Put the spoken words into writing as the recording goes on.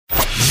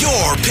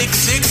Your Pick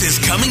 6 is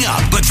coming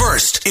up. But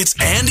first, it's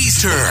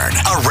Andy's turn.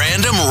 A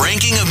random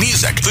ranking of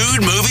music,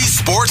 food, movies,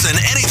 sports, and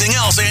anything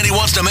else Andy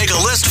wants to make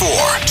a list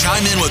for.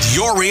 Chime in with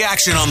your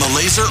reaction on the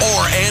Laser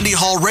or Andy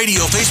Hall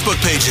Radio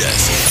Facebook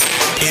pages.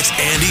 It's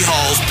Andy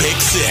Hall's Pick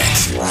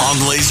 6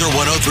 on Laser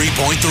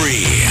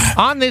 103.3.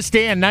 On this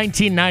day in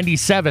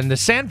 1997, the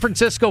San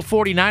Francisco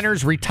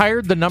 49ers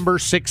retired the number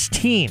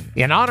 16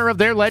 in honor of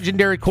their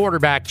legendary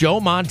quarterback, Joe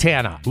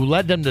Montana, who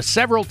led them to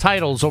several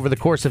titles over the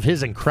course of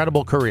his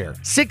incredible career.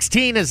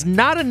 16 is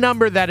not a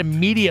number that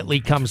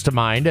immediately comes to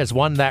mind as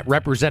one that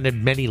represented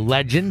many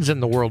legends in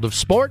the world of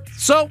sport,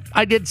 so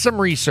I did some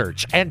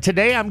research, and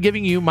today I'm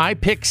giving you my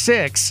Pick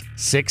 6,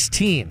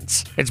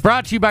 16s. It's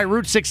brought to you by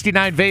Route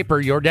 69 Vapor,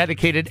 your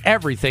dedicated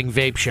everything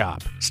vape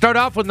shop. Start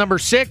off with number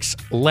 6,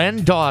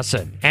 Len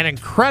Dawson. An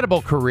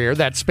incredible career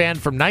that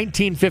spanned from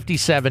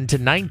 1957 to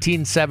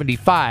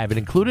 1975 and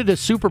included a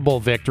Super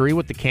Bowl victory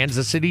with the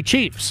Kansas City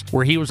Chiefs,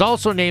 where he was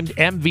also named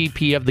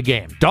MVP of the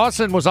game.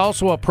 Dawson was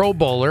also a Pro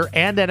Bowler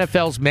and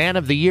NFL's Man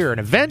of the Year and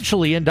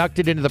eventually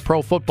inducted into the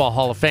Pro Football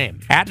Hall of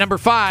Fame. At number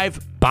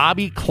 5,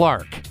 Bobby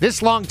Clark.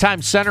 This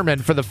longtime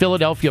centerman for the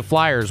Philadelphia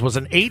Flyers was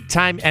an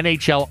 8-time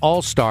NHL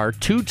All-Star,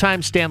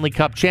 2-time Stanley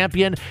Cup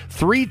champion,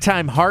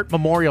 3-time Hart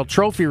Memorial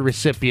Trophy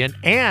recipient,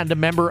 and a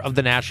member of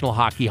the National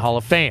Hockey Hall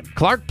of Fame.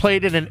 Clark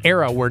played in an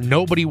era where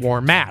nobody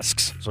wore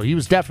masks, so he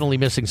was definitely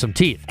missing some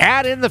teeth.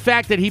 Add in the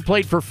fact that he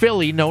played for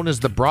Philly, known as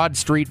the Broad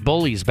Street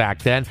Bullies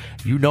back then,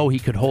 you know he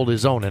could hold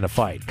his own in a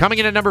fight. Coming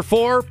in at number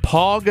 4,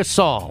 Paul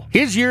Gasol.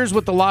 His years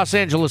with the Los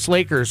Angeles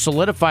Lakers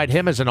solidified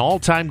him as an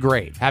all-time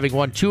great, having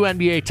won 2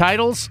 NBA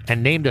titles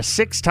and named a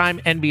 6-time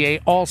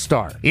NBA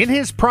All-Star. In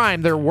his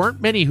prime, there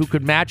weren't many who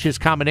could match his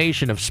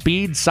combination of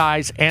speed,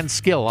 size, and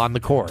skill on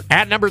the court.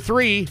 At number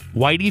 3,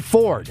 Whitey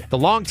Ford. The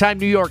longtime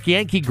New York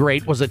Yankee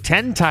great was a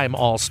 10-time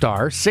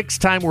All-Star,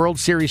 6-time World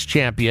Series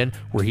champion,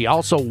 where he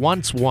also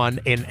once won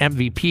an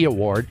MVP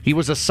award. He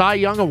was a Cy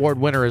Young Award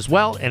winner as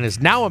well and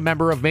is now a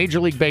member of Major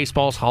League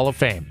Baseball's Hall of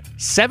Fame.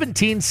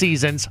 17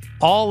 seasons,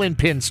 all in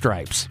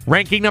pinstripes.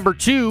 Ranking number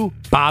 2,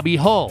 Bobby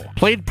Hull.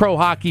 Played pro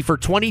hockey for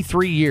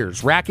 23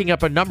 years, racking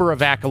up a number of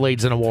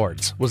accolades and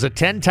awards. Was a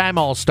 10-time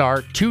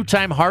All-Star,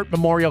 2-time Hart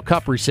Memorial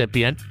Cup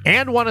recipient,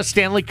 and won a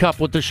Stanley Cup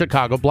with the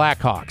Chicago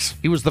Blackhawks.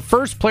 He was the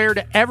first player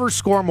to ever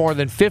score more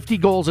than 50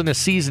 goals in a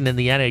season in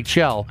the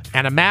NHL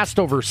and amassed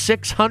over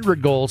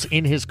 600 goals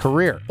in his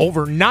career.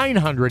 Over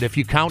 900 if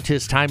you count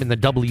his time in the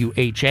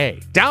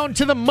WHA. Down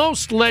to the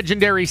most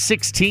legendary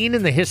 16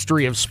 in the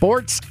history of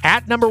sports.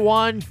 At number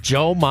 1,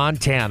 Joe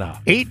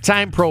Montana.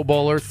 8-time Pro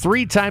Bowler,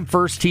 3-time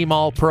first-team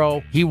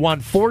All-Pro. He won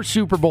 4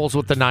 Super Bowls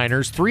with the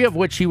Niners, 3 of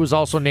which he was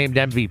also named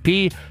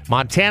MVP.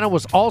 Montana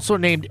was also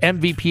named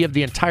MVP of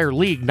the entire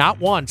league, not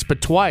once,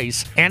 but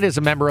twice, and is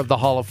a member of the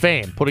Hall of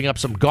Fame, putting up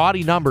some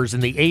gaudy numbers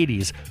in the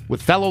 80s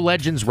with fellow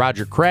legends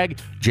Roger Craig,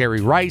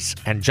 Jerry Rice,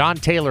 and John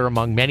Taylor,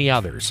 among many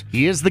others.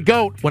 He is the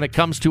GOAT when it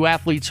comes to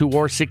athletes who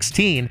wore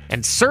 16,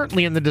 and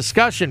certainly in the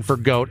discussion for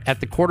GOAT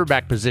at the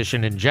quarterback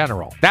position in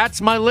general.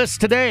 That's my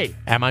list today.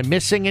 Am I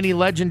missing any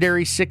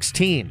legendary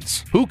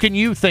 16s? Who can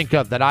you think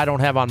of that I don't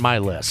have on my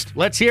list?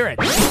 Let's hear it.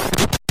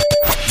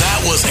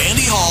 That was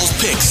Andy Hall's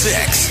Pick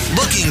 6.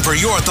 Looking for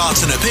your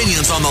thoughts and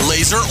opinions on the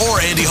Laser or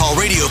Andy Hall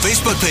Radio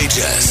Facebook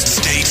pages.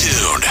 Stay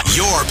tuned.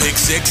 Your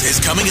Pick 6 is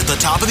coming at the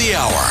top of the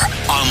hour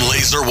on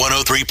Laser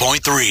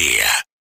 103.3.